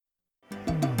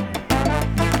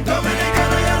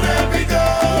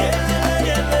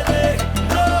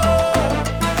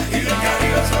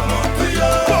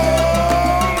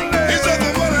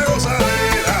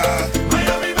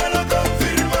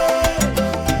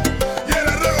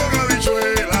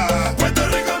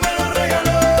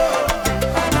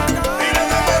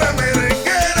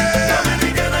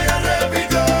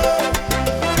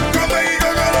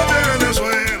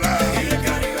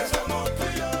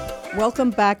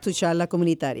Welcome back to Charla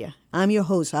Comunitaria. I'm your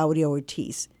host, Aurea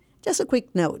Ortiz. Just a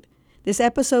quick note. This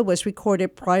episode was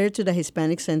recorded prior to the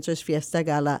Hispanic Center's Fiesta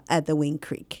Gala at the Wind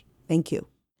Creek. Thank you.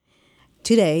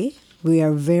 Today, we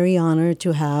are very honored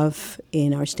to have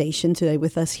in our station today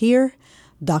with us here,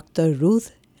 Dr.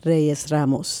 Ruth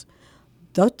Reyes-Ramos.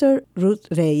 Dr. Ruth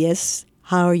Reyes,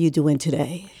 how are you doing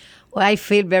today? Well, I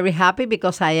feel very happy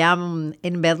because I am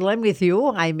in Bethlehem with you.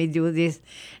 I met you this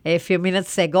a few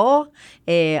minutes ago.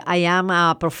 I am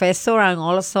a professor and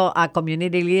also a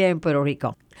community leader in Puerto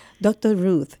Rico. Dr.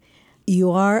 Ruth,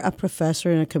 you are a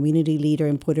professor and a community leader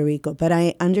in Puerto Rico, but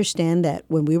I understand that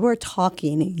when we were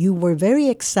talking, you were very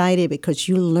excited because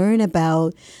you learned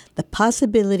about the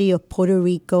possibility of Puerto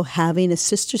Rico having a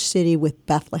sister city with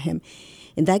Bethlehem.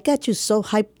 And that got you so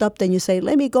hyped up that you say,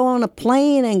 let me go on a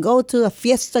plane and go to the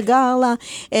Fiesta Gala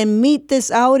and meet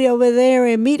this Aurea over there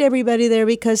and meet everybody there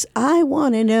because I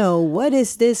want to know what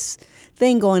is this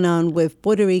thing going on with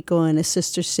Puerto Rico and a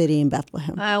sister city in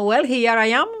Bethlehem. Well, here I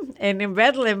am in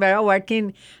Bethlehem. We're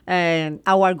working.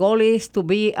 Our goal is to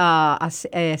be a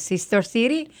sister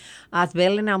city as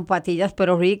Bethlehem and Patillas,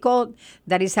 Puerto Rico.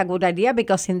 That is a good idea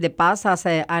because in the past, as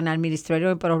an administrator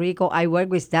in Puerto Rico, I worked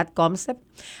with that concept.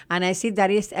 And I see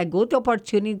that is a good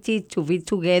opportunity to be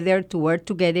together, to work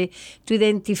together, to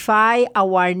identify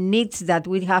our needs that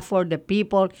we have for the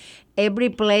people. Every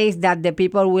place that the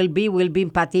people will be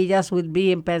in Patillas, will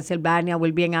be in Pennsylvania,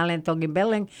 will be in Allentown, in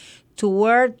Bethlehem, to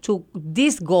work to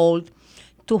this goal,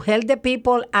 to help the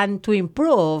people and to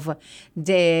improve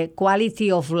the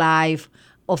quality of life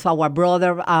of our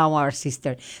brother, our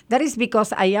sister. That is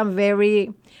because I am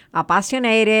very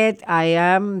passionate, I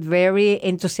am very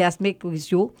enthusiastic with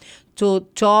you to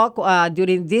talk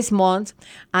during this month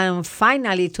and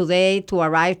finally today to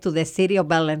arrive to the city of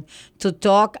Bethlehem to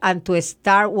talk and to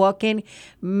start working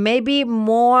maybe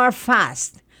more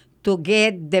fast to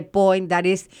get the point that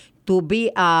is to be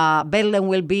Bethlehem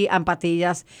will be and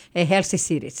Patillas healthy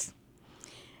cities.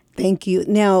 Thank you.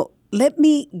 Now, let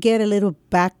me get a little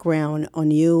background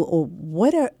on you. Or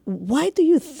why do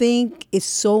you think is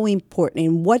so important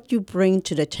and what you bring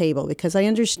to the table? Because I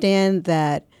understand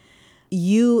that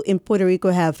you in Puerto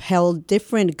Rico have held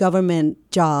different government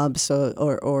jobs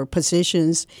or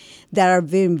positions that are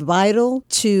very vital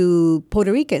to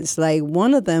Puerto Ricans. Like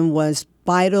one of them was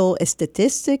vital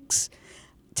statistics.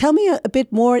 Tell me a bit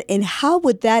more, and how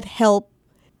would that help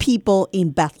people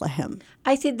in Bethlehem?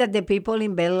 I think that the people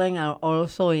in Bethlehem are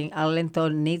also in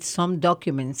Arlington need some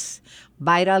documents,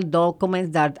 vital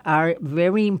documents that are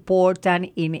very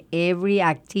important in every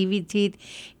activity,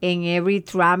 in every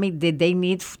tramit that they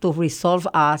need to resolve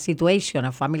a situation,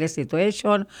 a family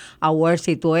situation, a work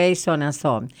situation, and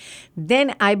so on.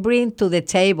 Then I bring to the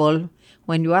table,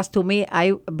 when you ask to me,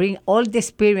 I bring all the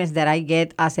experience that I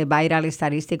get as a vital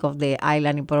statistic of the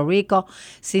island in Puerto Rico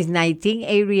since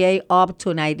 1988 up to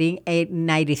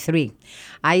 1993.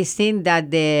 I think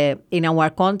that in our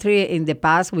country in the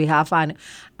past we have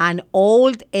an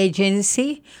old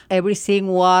agency. Everything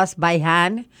was by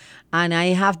hand. And I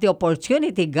have the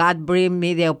opportunity, God bring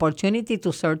me the opportunity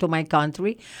to serve to my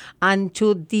country and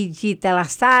to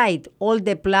digitalize all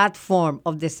the platform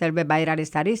of the survey viral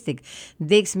statistic.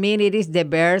 This means it is the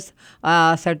birth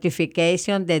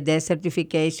certification, the death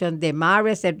certification, the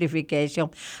marriage certification,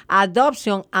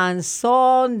 adoption, and so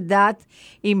on that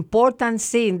important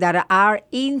things that are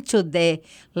into the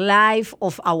life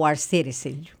of our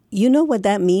citizens. You know what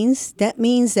that means? That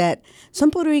means that some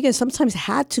Puerto Ricans sometimes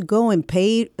had to go and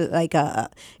pay like a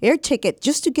air ticket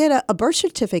just to get a birth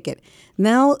certificate.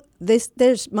 Now,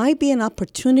 there's might be an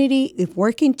opportunity if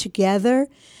working together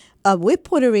with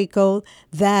Puerto Rico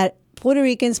that Puerto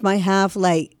Ricans might have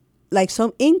like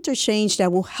some interchange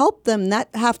that will help them not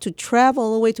have to travel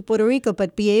all the way to Puerto Rico,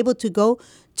 but be able to go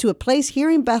to a place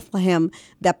here in Bethlehem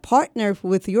that partner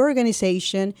with your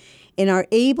organization and are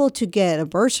able to get a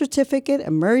birth certificate,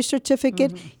 a marriage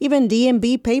certificate, even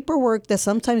DMV paperwork that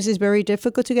sometimes is very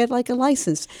difficult to get, like a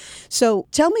license. So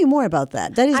tell me more about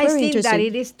that. That is very interesting. I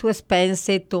think that it is too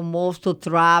expensive to move to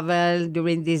travel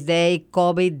during this day,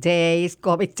 COVID days,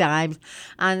 COVID times,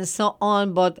 and so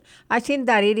on. But I think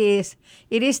that it is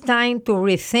time to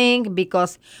rethink,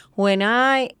 because when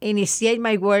I initiate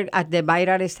my work at the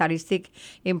Viral Statistic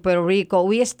in Puerto Rico,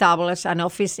 we established an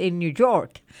office in New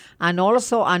York and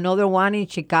also another one in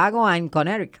Chicago and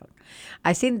Connecticut.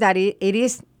 I think that it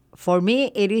is, for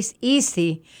me, it is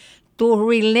easy to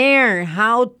relearn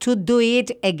how to do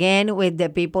it again with the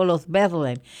people of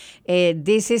Bethlehem.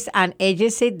 This is an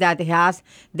agency that has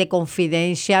the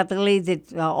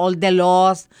confidentiality, all the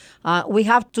laws. We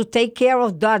have to take care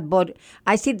of that, but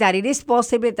I see that it is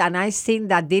possible, and I think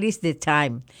that this is the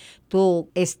time to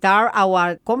start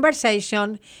our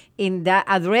conversation in that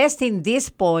addressing this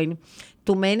point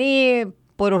to many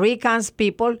Puerto Ricans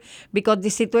people, because the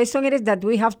situation is that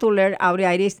we have to learn,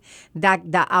 Aurea, it is that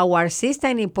our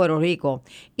system in Puerto Rico,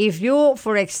 if you,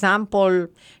 for example,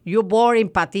 you born in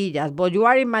Patillas, but you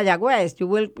are in Mayagüez,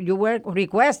 you will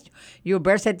request your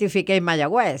birth certificate in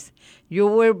Mayagüez. You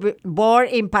were born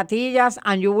in Patillas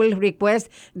and you will request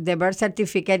the birth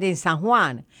certificate in San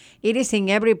Juan. It is in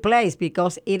every place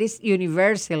because it is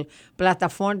universal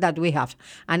platform that we have.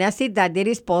 And I see that it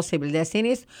is possible. The thing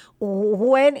is,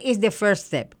 when is the first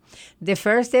step? The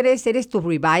first step is it is to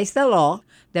revise the law.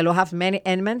 The law has many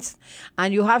amendments,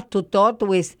 and you have to talk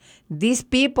with these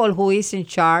people who is in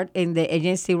charge in the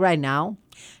agency right now.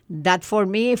 That for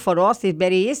us, is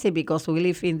very easy because we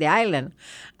live in the island.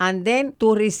 And then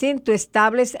to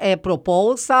establish a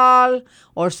proposal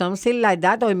or something like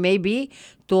that, or maybe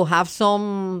to have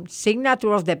some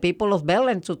signature of the people of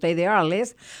Bethlehem to take their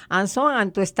list and so on,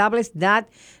 and to establish that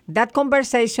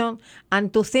conversation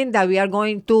and to think that we are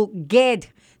going to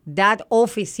get that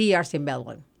office here in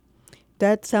Bethlehem.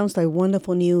 That sounds like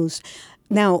wonderful news.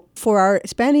 Now, for our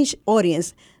Spanish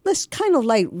audience, let's kind of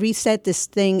like reset this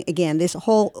thing again, this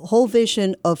whole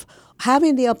vision of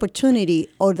having the opportunity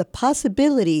or the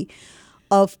possibility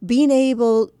of being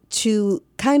able to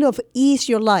kind of ease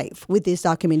your life with this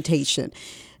documentation.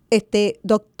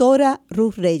 Doctora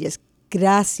Ruth Reyes,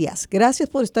 gracias. Gracias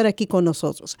por estar aquí con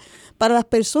nosotros. Para las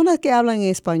personas que hablan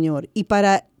español y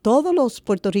para todos los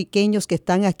puertorriqueños que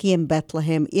están aquí en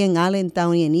Bethlehem y en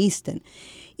Allentown y en Easton,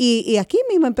 y aquí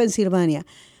mismo en Pensilvania,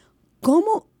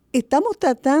 ¿cómo estamos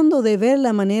tratando de ver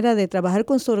la manera de trabajar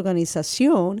con su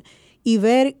organización y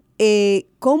ver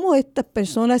cómo estas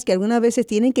personas que algunas veces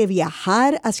tienen que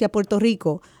viajar hacia Puerto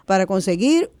Rico para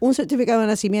conseguir un certificado de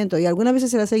nacimiento y algunas veces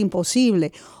se les hace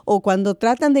imposible, o cuando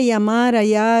tratan de llamar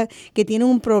allá que tienen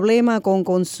un problema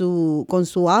con su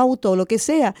auto o lo que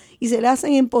sea y se les hace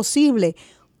imposible?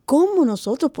 ¿Cómo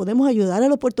nosotros podemos ayudar a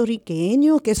los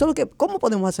puertorriqueños? ¿Cómo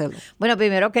podemos hacerlo? Bueno,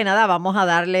 primero que nada, vamos a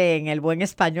darle en el buen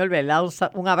español, ¿verdad?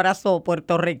 Un abrazo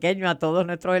puertorriqueño a todos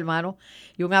nuestros hermanos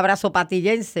y un abrazo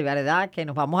patillense, ¿verdad? Que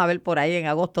nos vamos a ver por ahí en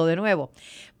agosto de nuevo.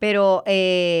 Pero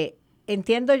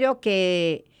entiendo yo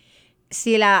que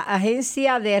si la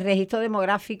agencia de registro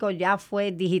demográfico ya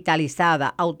fue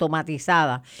digitalizada,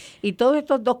 automatizada, y todos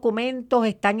estos documentos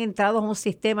están entrados en un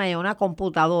sistema y en una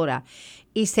computadora,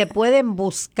 y se pueden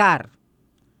buscar,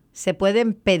 se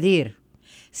pueden pedir,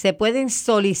 se pueden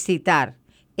solicitar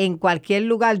en cualquier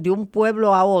lugar de un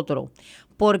pueblo a otro,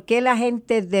 ¿por qué la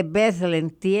gente de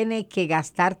Bethlehem tiene que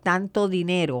gastar tanto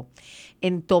dinero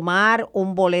en tomar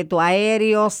un boleto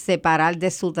aéreo, separar de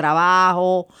su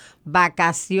trabajo,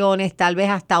 vacaciones, tal vez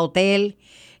hasta hotel,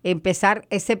 empezar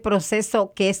ese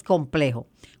proceso que es complejo?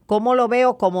 ¿Cómo lo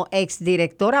veo como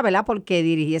exdirectora, verdad? Porque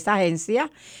dirigí esa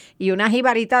agencia, y una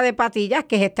jibarita de Patillas,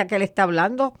 que es esta que le está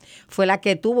hablando, fue la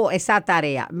que tuvo esa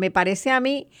tarea. Me parece a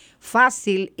mí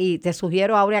fácil, y te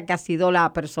sugiero, Aurea, que ha sido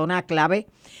la persona clave.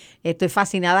 Estoy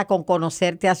fascinada con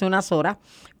conocerte hace unas horas,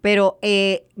 pero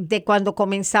de cuando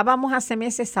comenzábamos hace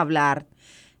meses a hablar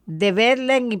de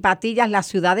Bethlehem y Patillas, las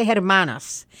ciudades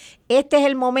hermanas. Este es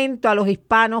el momento a los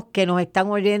hispanos que nos están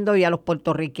oyendo y a los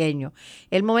puertorriqueños.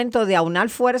 El momento de aunar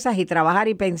fuerzas y trabajar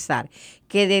y pensar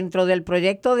que dentro del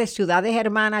proyecto de ciudades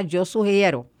hermanas yo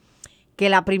sugiero que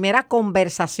la primera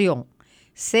conversación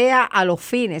sea a los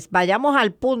fines, vayamos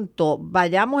al punto,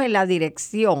 vayamos en la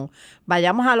dirección,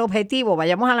 vayamos al objetivo,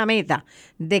 vayamos a la meta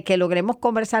de que logremos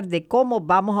conversar de cómo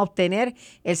vamos a obtener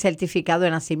el certificado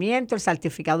de nacimiento, el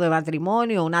certificado de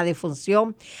matrimonio, una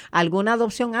defunción, alguna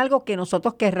adopción, algo que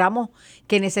nosotros querramos,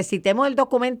 que necesitemos el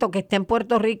documento que esté en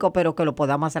Puerto Rico, pero que lo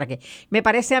podamos hacer aquí. Me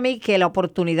parece a mí que la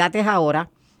oportunidad es ahora,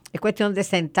 es cuestión de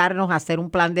sentarnos a hacer un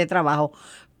plan de trabajo.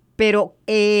 Pero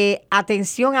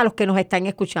atención a los que nos están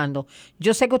escuchando.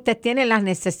 Yo sé que usted tiene las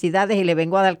necesidades y le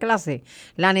vengo a dar clase.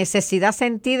 La necesidad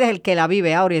sentida es el que la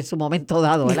vive ahora en su momento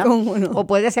dado, ¿verdad? ¿Cómo no? O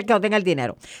puede ser que no tenga el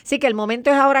dinero. Así que el momento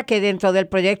es ahora que dentro del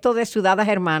proyecto de Ciudades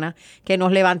Hermanas, que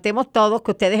nos levantemos todos,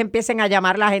 que ustedes empiecen a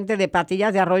llamar a la gente de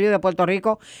Patillas, de Arroyo de Puerto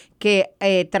Rico, que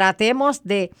tratemos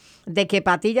de que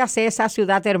Patillas sea esa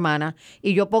ciudad hermana.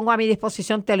 Y yo pongo a mi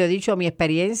disposición, te lo he dicho, mi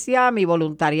experiencia, mi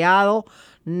voluntariado,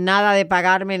 nada de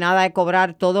pagarme, nada de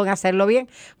cobrar, todo en hacerlo bien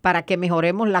para que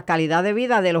mejoremos la calidad de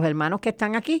vida de los hermanos que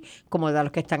están aquí como de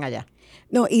los que están allá.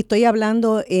 No, y estoy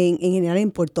hablando en general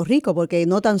en Puerto Rico, porque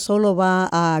no tan solo va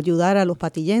a ayudar a los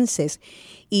patillenses.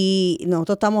 Y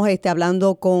nosotros estamos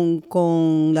hablando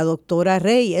con la doctora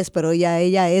Reyes, pero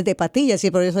ella es de Patillas,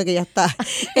 y por eso es que ella está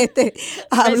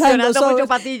hablando sobre,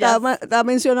 está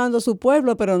mencionando su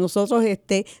pueblo, pero nosotros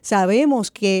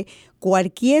sabemos que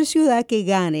cualquier ciudad que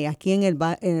gane aquí en el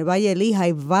Valle del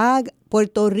Lehigh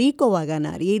Puerto Rico va a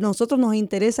ganar, y a nosotros nos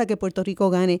interesa que Puerto Rico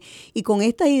gane. Y con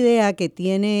esta idea que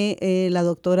tiene la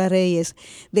doctora Reyes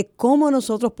de cómo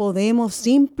nosotros podemos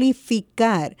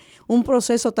simplificar un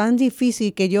proceso tan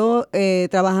difícil que yo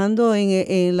trabajando en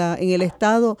el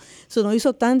estado, se nos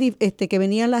hizo tan que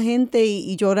venía la gente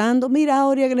y llorando, mira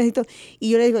Aurea, que necesito,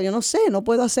 y yo le digo, yo no sé, no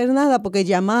puedo hacer nada porque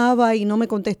llamaba y no me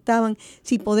contestaban.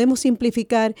 Si podemos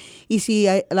simplificar, y si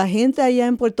la gente allá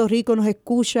en Puerto Rico nos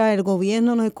escucha, el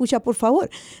gobierno nos escucha, por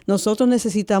favor, nosotros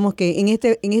necesitamos que en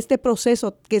este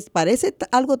proceso que parece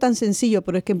algo tan sencillo,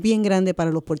 pero es que es bien grande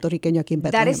para los puertorriqueños aquí en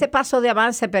Bethlehem. Dar ese paso de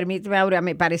avance, permíteme, Aurea,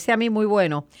 me parece a mí muy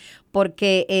bueno,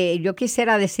 porque yo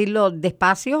quisiera decirlo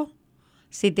despacio.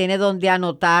 Si tiene donde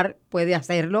anotar, puede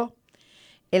hacerlo.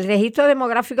 El registro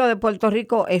demográfico de Puerto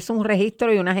Rico es un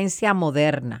registro y una agencia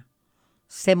moderna.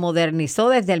 Se modernizó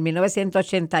desde el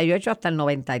 1988 hasta el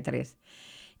 93.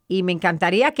 Y me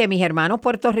encantaría que mis hermanos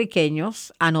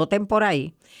puertorriqueños anoten por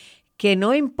ahí que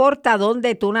no importa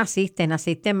dónde tú naciste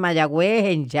en Mayagüez,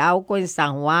 en Yauco, en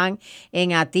San Juan,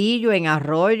 en Atillo, en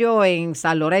Arroyo, en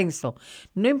San Lorenzo.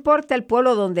 No importa el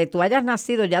pueblo donde tú hayas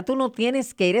nacido, ya tú no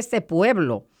tienes que ir a ese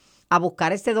pueblo a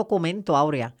buscar ese documento,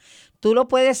 Aurea. Tú lo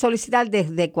puedes solicitar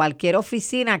desde cualquier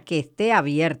oficina que esté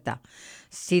abierta.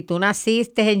 Si tú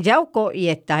naciste en Yauco y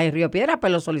estás en Río Piedra,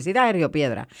 pues lo solicitas en Río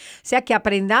Piedra. O sea, que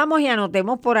aprendamos y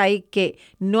anotemos por ahí que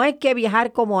no hay que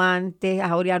viajar como antes,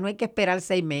 ahora no hay que esperar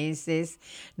 6 meses,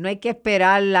 no hay que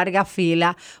esperar larga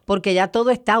fila, porque ya todo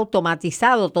está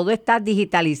automatizado, todo está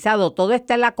digitalizado, todo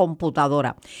está en la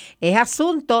computadora. Es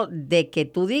asunto de que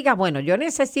tú digas, bueno, yo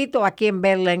necesito aquí en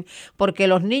Bethlehem, porque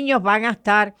los niños van a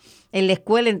estar en la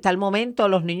escuela en tal momento,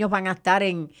 los niños van a estar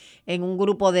en un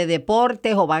grupo de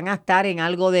deportes o van a estar en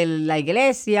algo de la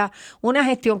iglesia, una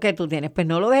gestión que tú tienes. Pues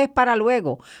no lo dejes para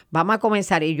luego. Vamos a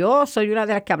comenzar. Y yo soy una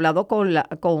de las que he hablado con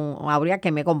Aurea,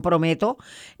 que me comprometo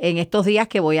en estos días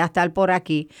que voy a estar por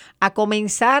aquí, a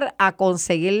comenzar a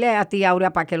conseguirle a ti,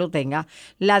 Aurea, para que lo tenga,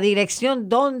 la dirección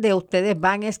donde ustedes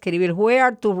van a escribir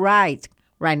where to write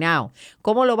right now.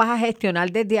 ¿Cómo lo vas a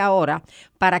gestionar desde ahora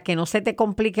para que no se te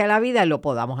complique la vida y lo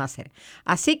podamos hacer?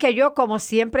 Así que yo, como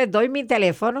siempre, doy mi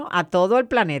teléfono a todo el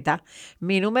planeta.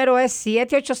 Mi número es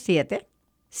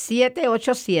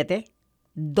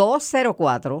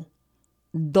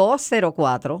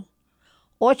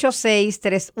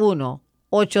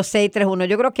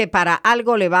Yo creo que para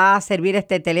algo le va a servir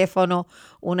este teléfono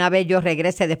una vez yo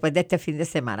regrese después de este fin de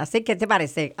semana. Así que, ¿qué te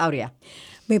parece, Aurea?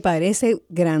 Me parece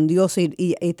grandioso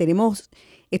y tenemos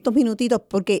estos minutitos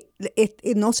porque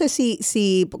no sé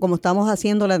si como estamos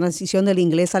haciendo la transición del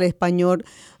inglés al español,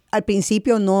 al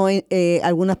principio no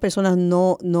algunas personas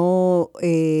no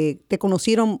te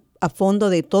conocieron a fondo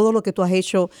de todo lo que tú has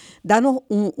hecho. Danos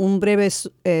un breve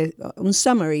un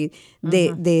summary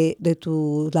de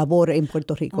tu labor en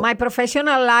Puerto Rico. My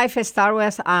professional life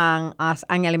started as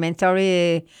an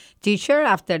elementary teacher.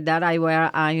 After that, I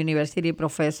was a university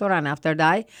professor, and after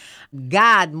that,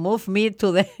 God moved me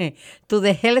to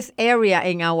the health area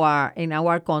in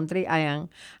our country.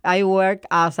 I work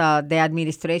as the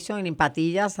administration in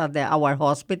Patillas at our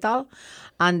hospital.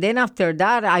 And then after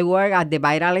that, I work at the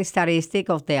viral statistic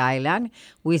of the island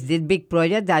with this big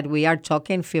project that we are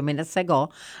talking a few minutes ago.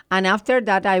 And after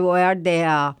that, I work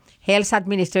the health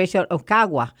administration of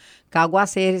Cagua. Cagua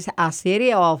is a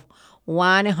city of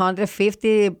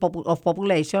 150 of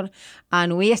population,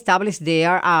 and we established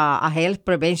there a health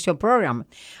prevention program.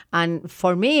 And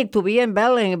for me to be in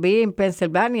Bethlehem, be in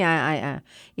Pennsylvania,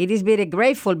 it is very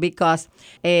grateful because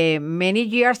many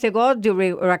years ago,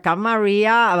 during Hurricane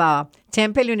Maria,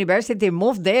 Temple University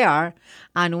moved there,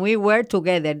 and we were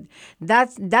together.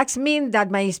 That means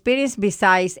that my experience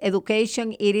besides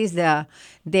education, it is the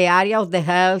area of the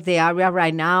health, the area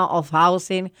right now of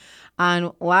housing,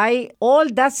 and why all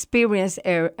that experience,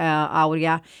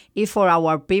 Aurea, is for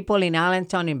our people in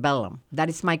Allentown, in Bethlehem. That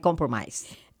is my compromise.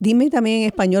 Dime también en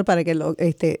español para que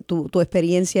tu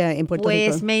experiencia en Puerto Rico.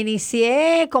 Pues me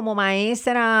inicié como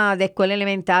maestra de escuela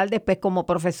elemental, después como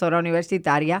profesora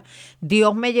universitaria.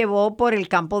 Dios me llevó por el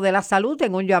campo de la salud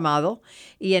en un llamado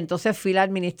y entonces fui la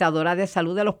administradora de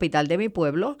salud del hospital de mi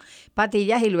pueblo,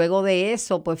 Patillas, y luego de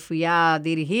eso pues fui a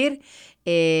dirigir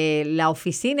la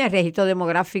oficina, el registro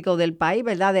demográfico del país,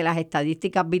 ¿verdad? De las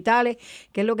estadísticas vitales,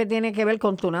 que es lo que tiene que ver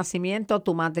con tu nacimiento,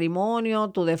 tu matrimonio,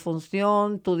 tu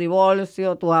defunción, tu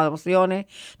divorcio, tus adopciones,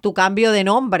 tu cambio de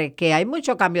nombre, que hay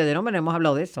mucho cambio de nombre, no hemos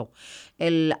hablado de eso.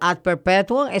 El ad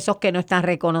perpetuum, esos que no están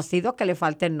reconocidos, que le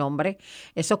falta el nombre,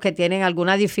 esos que tienen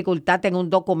alguna dificultad en un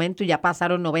documento y ya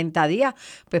pasaron 90 días,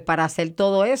 pues para hacer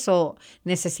todo eso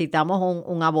necesitamos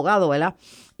un abogado, ¿verdad?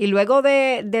 Y luego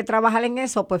de trabajar en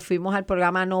eso, pues fuimos al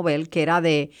programa Nobel, que era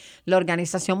de la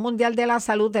Organización Mundial de la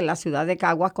Salud de la ciudad de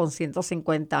Caguas con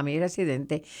 150,000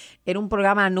 residentes. Era un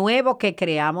programa nuevo que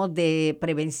creamos de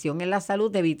prevención en la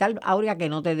salud, de evitar, Aurea, que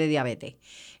no te dé diabetes,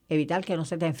 evitar que no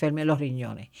se te enfermen los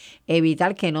riñones,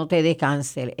 evitar que no te dé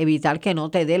cáncer, evitar que no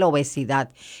te dé la obesidad,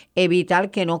 evitar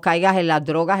que no caigas en las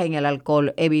drogas, en el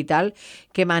alcohol, evitar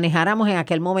que manejáramos en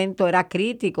aquel momento, era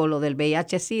crítico lo del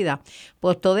VIH-Sida,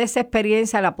 pues toda esa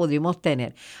experiencia la pudimos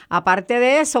tener. Aparte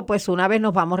de eso, pues una vez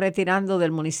nos vamos retirando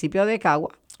del municipio de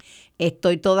Caguas,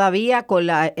 estoy todavía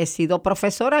he sido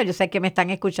profesora, yo sé que me están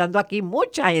escuchando aquí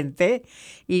mucha gente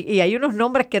y hay unos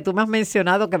nombres que tú me has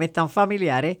mencionado que me están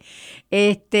familiares,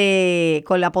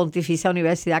 con la Pontificia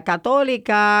Universidad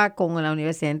Católica, con la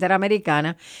Universidad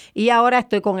Interamericana y ahora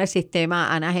estoy con el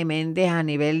sistema Ana G. Méndez a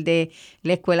nivel de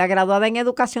la Escuela Graduada en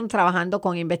Educación, trabajando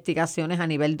con investigaciones a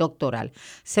nivel doctoral.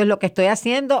 Eso es lo que estoy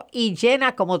haciendo y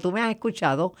llena, como tú me has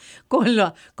escuchado, con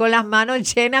las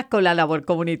manos llenas con la labor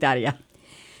comunitaria.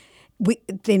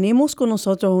 Tenemos con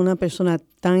nosotros una persona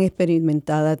tan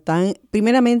experimentada,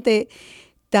 primeramente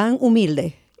tan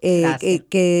humilde,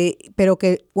 pero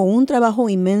que con un trabajo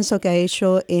inmenso que ha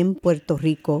hecho en Puerto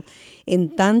Rico,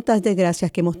 en tantas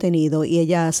desgracias que hemos tenido, y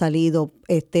ella ha salido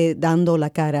dando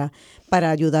la cara para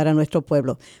ayudar a nuestro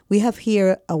pueblo. We have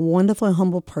here a wonderful and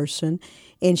humble person,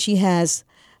 and she has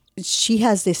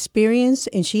the experience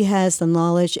and she has the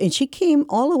knowledge, and she came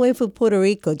all the way from Puerto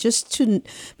Rico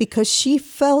because she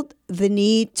felt the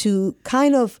need to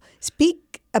kind of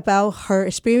speak about her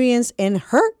experience in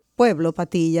her pueblo,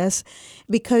 Patillas,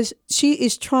 because she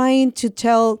is trying to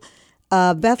tell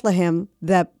Bethlehem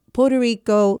that Puerto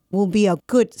Rico will be a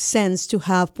good sense to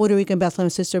have Puerto Rican Bethlehem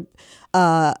sister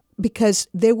because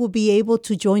they will be able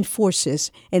to join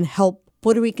forces and help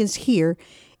Puerto Ricans here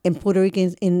and Puerto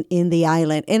Ricans in the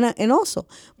island. And also,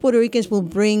 Puerto Ricans will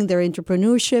bring their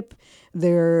entrepreneurship,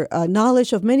 their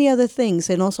knowledge of many other things,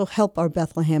 and also help our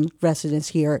Bethlehem residents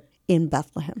here in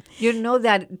Bethlehem. You know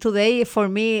that today, for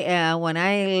me, when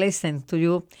I listen to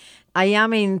you, I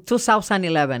am in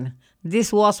 2011.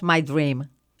 This was my dream.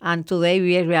 And today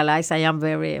we realize I am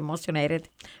very emotional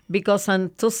because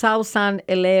in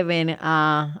 2011,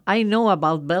 I know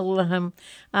about Bethlehem.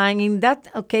 And in that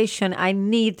occasion, I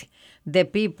need the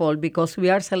people because we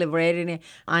are celebrating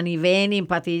an event in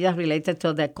Patillas related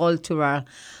to the cultural.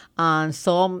 And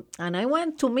I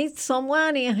went to meet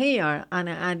someone in here. And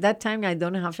at that time, I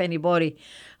don't have anybody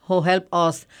who helped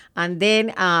us. And then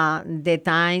the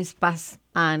times passed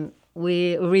and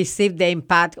we received the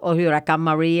impact of Hurricane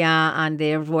Maria and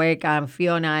the earthquake and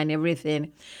Fiona and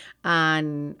everything.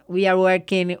 And we are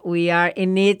working, we are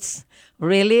in needs.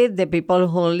 Really, the people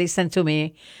who listen to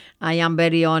me, I am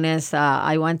very honest.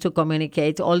 I want to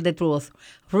communicate all the truth.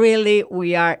 Really,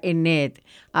 we are in need.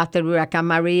 After Hurricane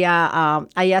Maria,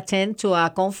 I attended to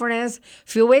a conference a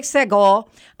few weeks ago,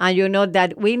 and you know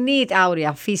that we need,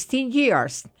 Aurea, 15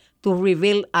 years to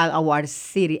rebuild our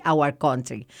city, our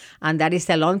country. And that is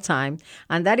a long time.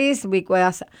 And that is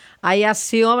because I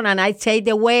assume and I take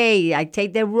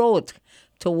the road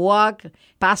to walk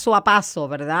paso a paso,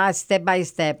 ¿verdad? Step by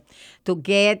step, to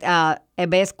get a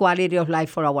best quality of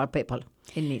life for our people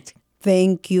in need.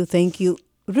 Thank you,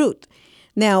 Ruth.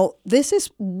 Now, this is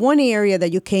one area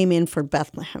that you came in for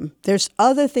Bethlehem. There's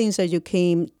other things that you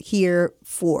came here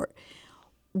for.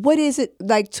 What is it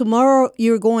like tomorrow?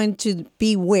 You're going to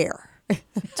be where?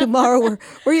 Tomorrow, where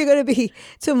are you going to be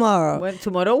tomorrow? Well,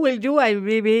 tomorrow I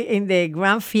will be in the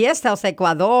Grand Fiesta of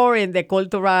Ecuador in the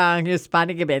cultural and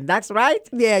Hispanic event. That's right?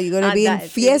 Yeah, you're going to be in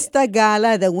Fiesta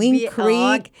Gala, the Wind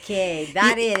Creek. Okay,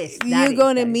 you're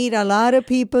going to meet a lot of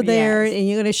people there, and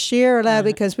you're going to share a lot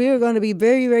because we are going to be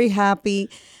very, very happy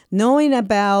knowing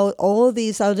about all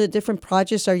these other different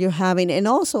projects that you're having. And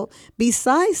also,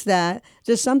 besides that,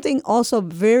 there's something also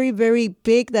very, very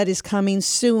big that is coming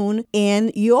soon.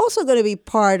 And you're also going to be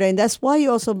part, and that's why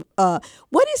you also,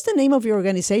 what is the name of your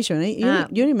organization? You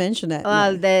didn't mention that.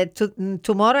 Well,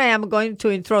 tomorrow I am going to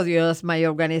introduce my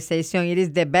organization. It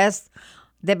is the best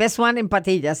one in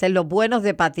Patillas, en Los Buenos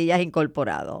de Patillas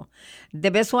Incorporado.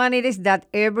 The best one it is that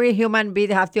every human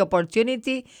being has the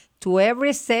opportunity to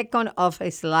every second of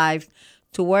his life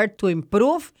to work to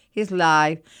improve his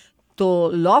life,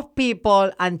 to love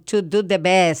people and to do the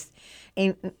best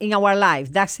in our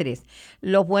life. That's it.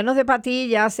 Los Buenos de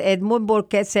Patillas, Edmund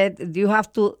Burke said, you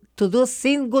have to do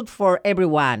things good for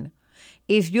everyone.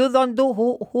 If you don't do,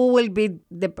 who will be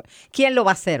 ¿quién lo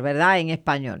va a hacer, verdad? En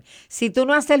español. Si tú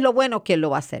no haces lo bueno, ¿quién lo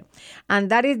va a hacer? And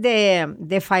that is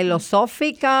the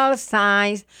philosophical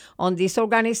science on this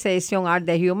organization are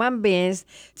the human beings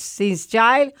since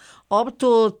child up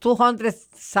to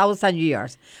 200,000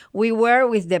 years. We were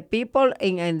with the people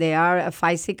in their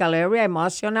physical area,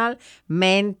 emotional,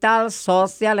 mental,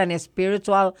 social, and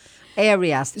spiritual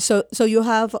areas. So you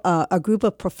have a group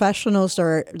of professionals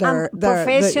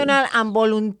professional and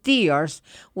volunteers.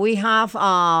 We have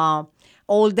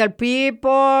older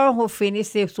people who finish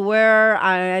this work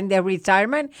and the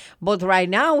retirement, but right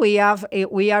now we are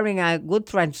in a good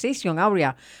transition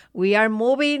area. We are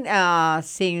moving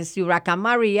since Huracán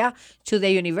Maria to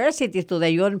the university, to the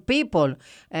young people.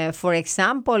 For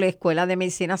example, Escuela de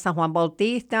Medicina San Juan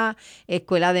Bautista,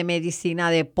 Escuela de Medicina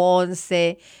de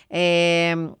Ponce,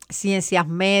 Ciencias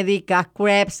Médicas,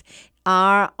 CREPS,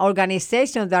 are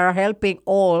organizations that are helping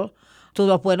all to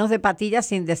los Buenos de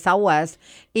Patillas in the Southwest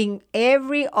in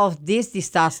every of these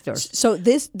disasters. So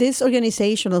this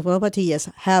organization, Los Buenos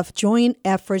Patillas, have joint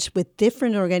efforts with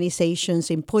different organizations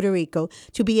in Puerto Rico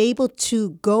to be able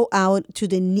to go out to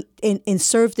and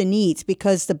serve the needs,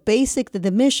 because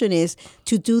the mission is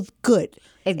to do good.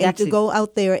 Exactly. And to go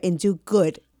out there and do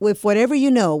good with whatever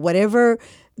you know, whatever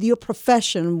your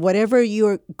profession, whatever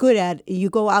you're good at, you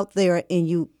go out there and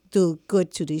you do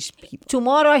good to these people.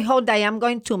 Tomorrow, I hope that I am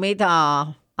going to meet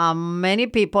many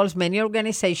people, many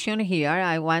organizations here.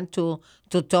 I want to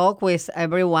talk with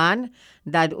everyone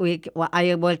that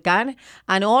I will can,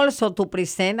 and also to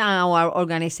present our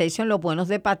organization, Los Buenos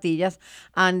de Patillas.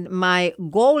 And my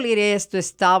goal it is to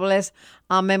establish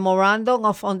a memorandum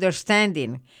of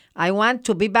understanding. I want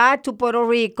to be back to Puerto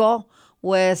Rico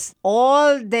with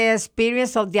all the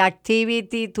experience of the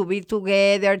activity, to be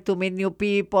together, to meet new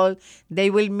people. They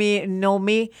will know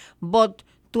me, but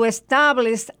to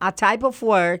establish a type of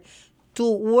work, to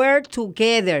work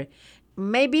together.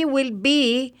 Maybe we'll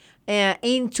be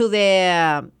into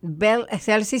the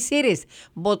healthy cities,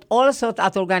 but also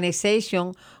at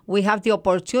organization, we have the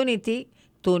opportunity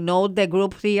to know the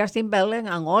group here in Bethlehem,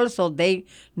 and also they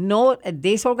know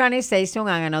this organization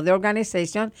and another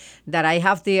organization that I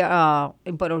have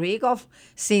in Puerto Rico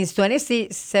since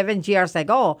 27 years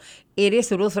ago. It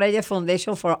is Ruth Reyes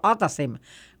Foundation for Autism.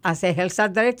 As a health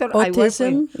director, I work with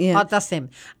autism.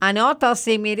 And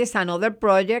autism, it is another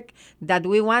project that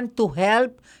we want to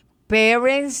help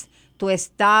parents to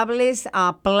establish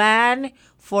a plan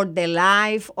for the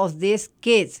life of these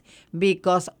kids,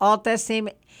 because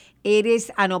autism, it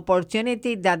is an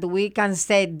opportunity that we can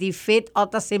say defeat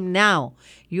autism now.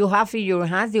 You have in your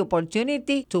hands the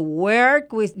opportunity to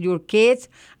work with your kids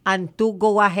and to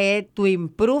go ahead to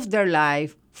improve their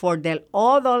life for their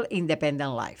adult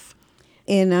independent life.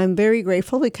 And I'm very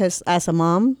grateful because as a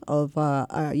mom of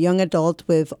a young adult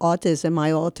with autism,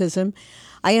 my autism,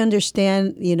 I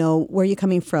understand, where you're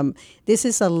coming from. This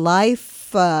is a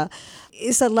life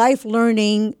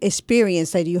learning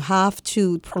experience that you have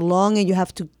to prolong and you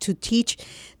have to teach.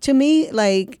 To me,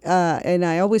 and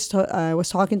I was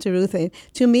talking to Ruth, and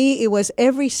to me, it was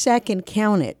every second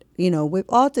counted. With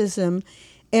autism,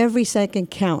 every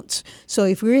second counts. So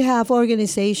if we have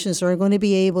organizations that are going to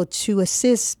be able to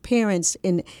assist parents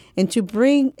and to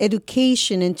bring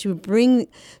education and to bring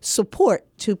support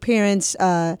to parents,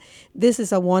 this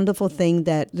is a wonderful thing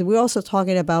that we're also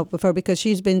talking about with her, because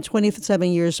she's been 27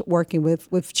 years working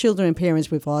with children and parents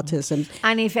with autism.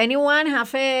 And if anyone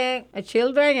have a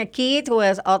kid who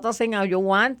has autism, or you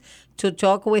want to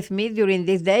talk with me during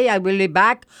this day, I will be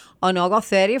back on August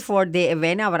 30 for the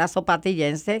event Abrazo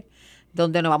Patillense,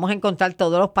 donde nos vamos a encontrar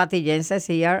todos los patillenses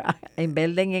here in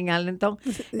Bethlehem, in Arlington.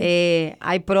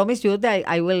 I promise you that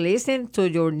I will listen to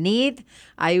your need.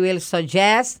 I will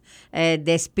suggest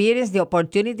the experience, the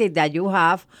opportunity that you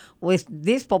have with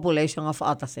this population of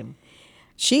autism.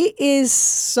 She is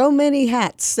so many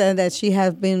hats that she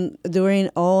has been during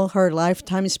all her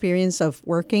lifetime experience of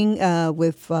working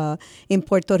in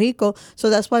Puerto Rico. So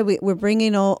that's why we're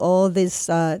bringing all these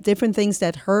different things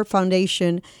that her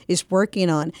foundation is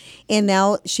working on. And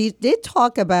now she did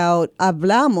talk about,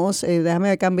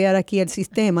 déjame cambiar aquí el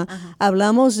sistema,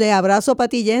 hablamos de Abrazo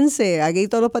Patillense. Aquí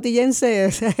todos los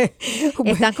patillenses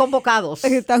están convocados.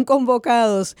 Están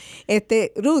convocados.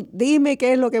 Ruth, dime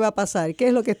qué es lo que va a pasar, qué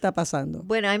es lo que está pasando.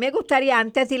 Bueno, a mí me gustaría,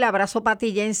 antes del abrazo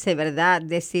patillense, ¿verdad?,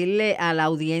 decirle a la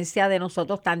audiencia de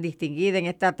nosotros tan distinguida en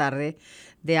esta tarde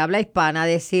de habla hispana,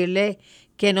 decirle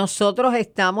que nosotros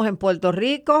estamos en Puerto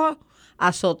Rico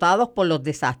azotados por los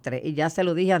desastres. Y ya se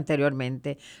lo dije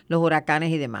anteriormente, los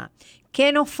huracanes y demás.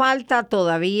 ¿Qué nos falta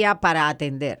todavía para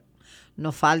atender?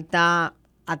 Nos falta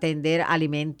atender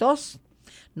alimentos,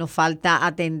 nos falta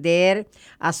atender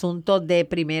asuntos de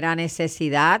primera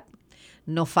necesidad,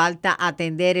 nos falta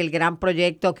atender el gran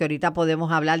proyecto que ahorita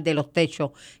podemos hablar de los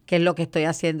techos, que es lo que estoy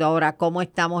haciendo ahora, cómo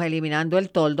estamos eliminando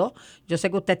el toldo. Yo sé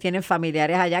que ustedes tienen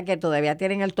familiares allá que todavía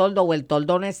tienen el toldo o el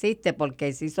toldo no existe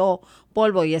porque se hizo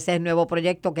polvo y ese es el nuevo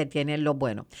proyecto que tienen los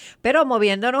buenos. Pero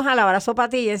moviéndonos al Abrazo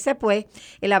Patillense, pues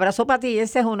el Abrazo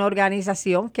Patillense es una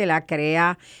organización que la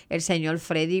crea el señor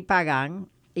Freddy Pagán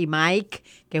y Mike,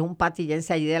 que es un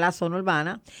patillense allí de la zona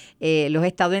urbana. Los he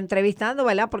estado entrevistando,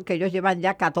 ¿verdad? Porque ellos llevan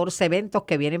ya 14 eventos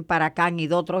que vienen para acá, han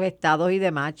ido a otros estados y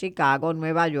demás, Chicago,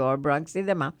 Nueva York, Bronx y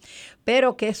demás.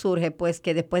 Pero ¿qué surge? Pues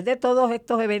que después de todos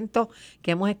estos eventos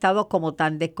que hemos estado como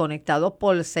tan desconectados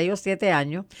por 6 o 7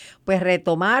 años, pues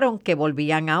retomaron que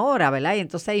volvían ahora, ¿verdad? Y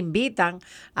entonces invitan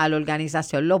a la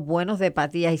organización Los Buenos de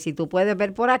Patillas. Y si tú puedes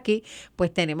ver por aquí,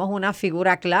 pues tenemos una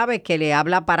figura clave que le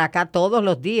habla para acá todos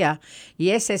los días y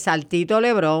ese Saltito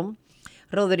Lebrón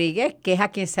Rodríguez, que es a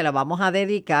quien se lo vamos a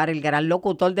dedicar, el gran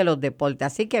locutor de los deportes.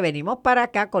 Así que venimos para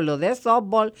acá con lo de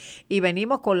softball y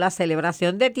venimos con la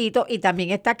celebración de Tito y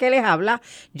también esta que les habla.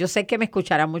 Yo sé que me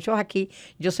escucharán muchos aquí.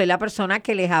 Yo soy la persona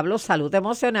que les hablo salud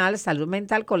emocional, salud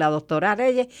mental con la doctora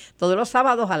Reyes todos los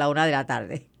sábados a la 1 de la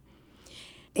tarde.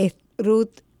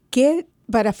 Ruth, ¿qué,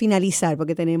 para finalizar,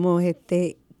 porque tenemos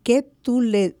 ¿qué tú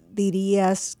le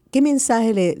dirías, qué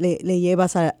mensaje le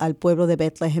llevas al pueblo de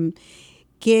Bethlehem?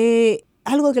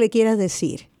 Algo que le quieras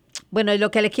decir. Bueno, y lo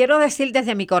que les quiero decir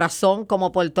desde mi corazón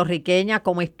como puertorriqueña,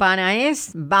 como hispana, es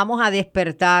vamos a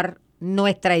despertar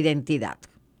nuestra identidad.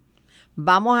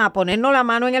 Vamos a ponernos la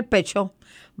mano en el pecho,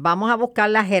 vamos a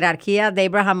buscar la jerarquía de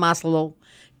Abraham Maslow,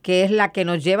 que es la que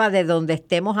nos lleva de donde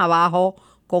estemos abajo,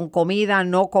 con comida,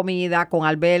 no comida, con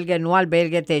albergue, no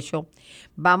albergue, techo.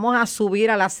 Vamos a subir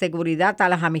a la seguridad, a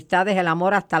las amistades, el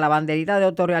amor, hasta la banderita de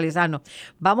autorrealizarnos.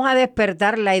 Vamos a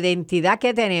despertar la identidad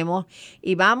que tenemos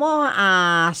y vamos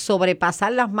a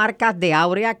sobrepasar las marcas de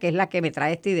Aurea, que es la que me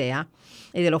trae esta idea,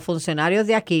 y de los funcionarios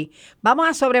de aquí. Vamos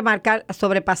a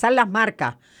sobrepasar las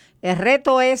marcas. El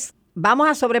reto es, vamos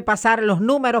a sobrepasar los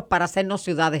números para hacernos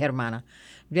ciudades hermanas.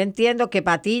 Yo entiendo que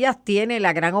Patillas tiene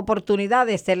la gran oportunidad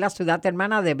de ser la ciudad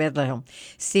hermana de Bethlehem.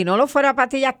 Si no lo fuera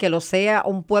Patillas, que lo sea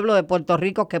un pueblo de Puerto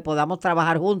Rico que podamos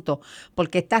trabajar juntos,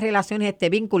 porque estas relaciones, este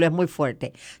vínculo es muy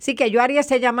fuerte. Así que yo haría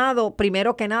ese llamado,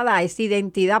 primero que nada, a esa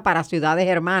identidad para ciudades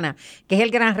hermanas, que es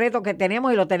el gran reto que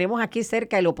tenemos y lo tenemos aquí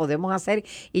cerca y lo podemos hacer.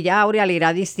 Y ya Aurea le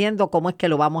irá diciendo cómo es que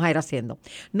lo vamos a ir haciendo.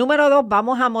 Número 2,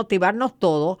 vamos a motivarnos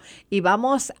todos y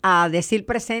vamos a decir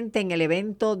presente en el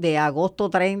evento de agosto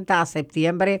 30 a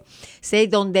septiembre 6,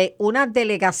 donde unas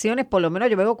delegaciones, por lo menos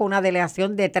yo vengo con una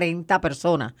delegación de 30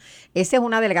 personas. Esa es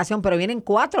una delegación, pero vienen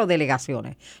 4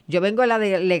 delegaciones. Yo vengo en la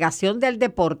delegación del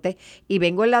deporte y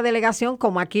vengo en la delegación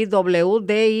como aquí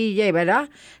WDIJ,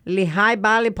 ¿verdad? Lehigh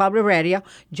Valley Public Radio.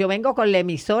 Yo vengo con la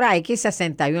emisora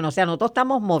X61. O sea, nosotros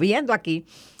estamos moviendo aquí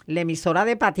la emisora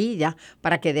de Patillas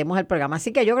para que demos el programa.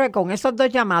 Así que yo creo que con esos 2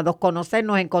 llamados,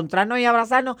 conocernos, encontrarnos y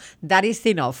abrazarnos, that is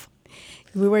enough.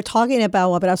 We were talking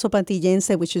about Abrazo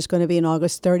Patillense, which is going to be on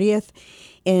August 30th,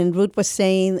 and Ruth was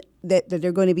saying that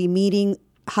they're going to be meeting.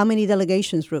 How many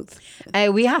delegations, Ruth?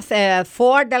 We have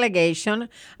 4 delegations.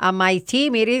 My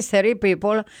team, it is 30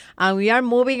 people, and we are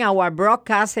moving our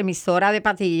broadcast emisora de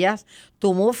Patillas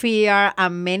to move here,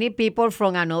 and many people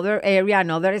from another area,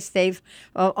 another state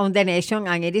on the nation,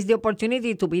 and it is the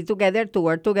opportunity to be together, to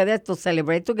work together, to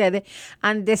celebrate together.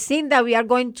 And the thing that we are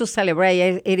going to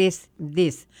celebrate, it is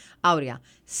this, Aurea.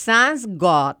 Thanks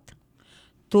God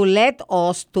to let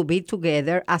us to be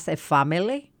together as a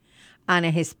family, and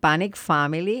a Hispanic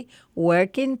family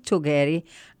working together.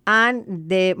 And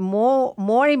the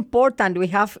more important we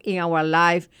have in our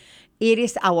life, it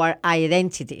is our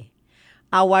identity.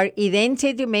 Our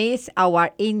identity means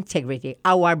our integrity,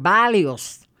 our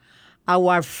values,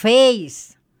 our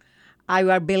faith,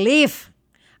 our belief.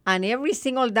 And every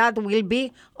single that will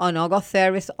be on August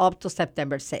 30th up to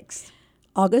September 6th.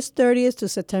 August 30th to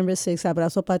September 6th,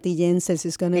 Abrazo Patillenses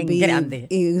is going to be grande.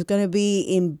 It's going to be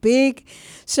in big.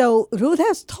 So Ruth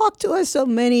has talked to us so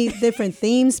many different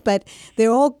themes, but they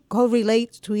all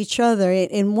correlate to each other.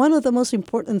 And one of the most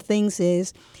important things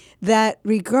is that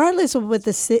regardless of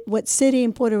what city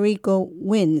in Puerto Rico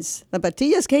wins, the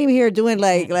Patillas came here doing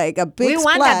like a big we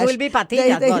splash. want that will be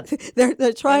Patillas,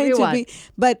 they're trying everyone. to be,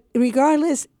 but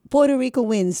regardless, Puerto Rico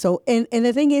wins. So and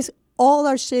the thing is, all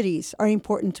our cities are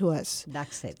important to us.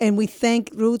 That's it. And we thank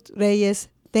Ruth Reyes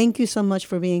Thank you so much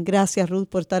for being. Gracias, Ruth,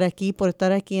 por estar aquí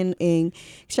en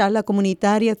Charla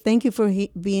Comunitaria. Thank you for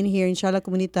being here in Charla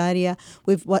Comunitaria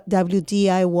with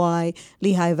WDIY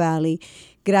Lehigh Valley.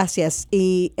 Gracias.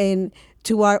 And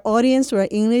to our audience, to our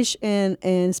English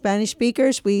and Spanish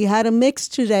speakers, we had a mix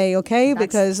today, okay?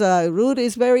 Because Ruth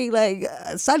is very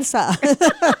salsa.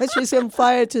 She's on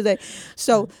fire today.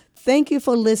 So thank you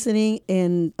for listening,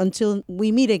 and until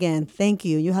we meet again, thank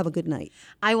you. You have a good night.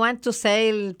 I want to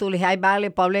say to Lehigh Valley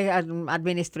Public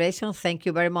Administration, thank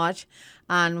you very much.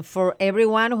 And for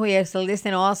everyone who is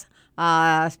listening to us,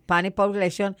 Spanish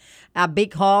population, a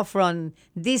big hug from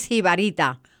this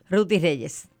jibarita, Ruth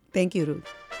Reyes. Thank you, Ruth.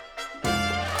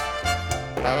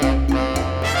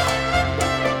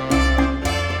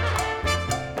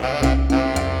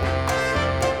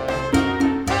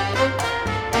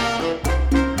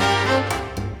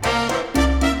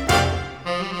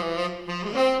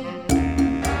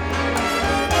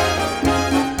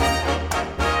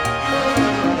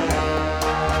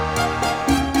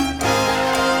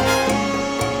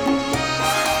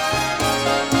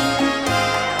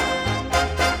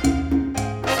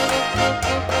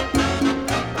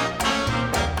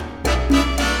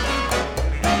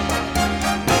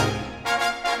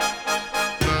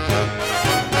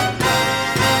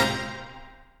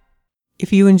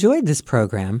 If you enjoyed this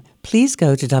program, please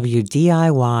go to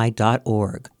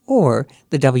WDIY.org or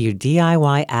the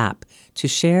WDIY app to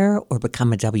share or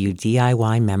become a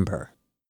WDIY member.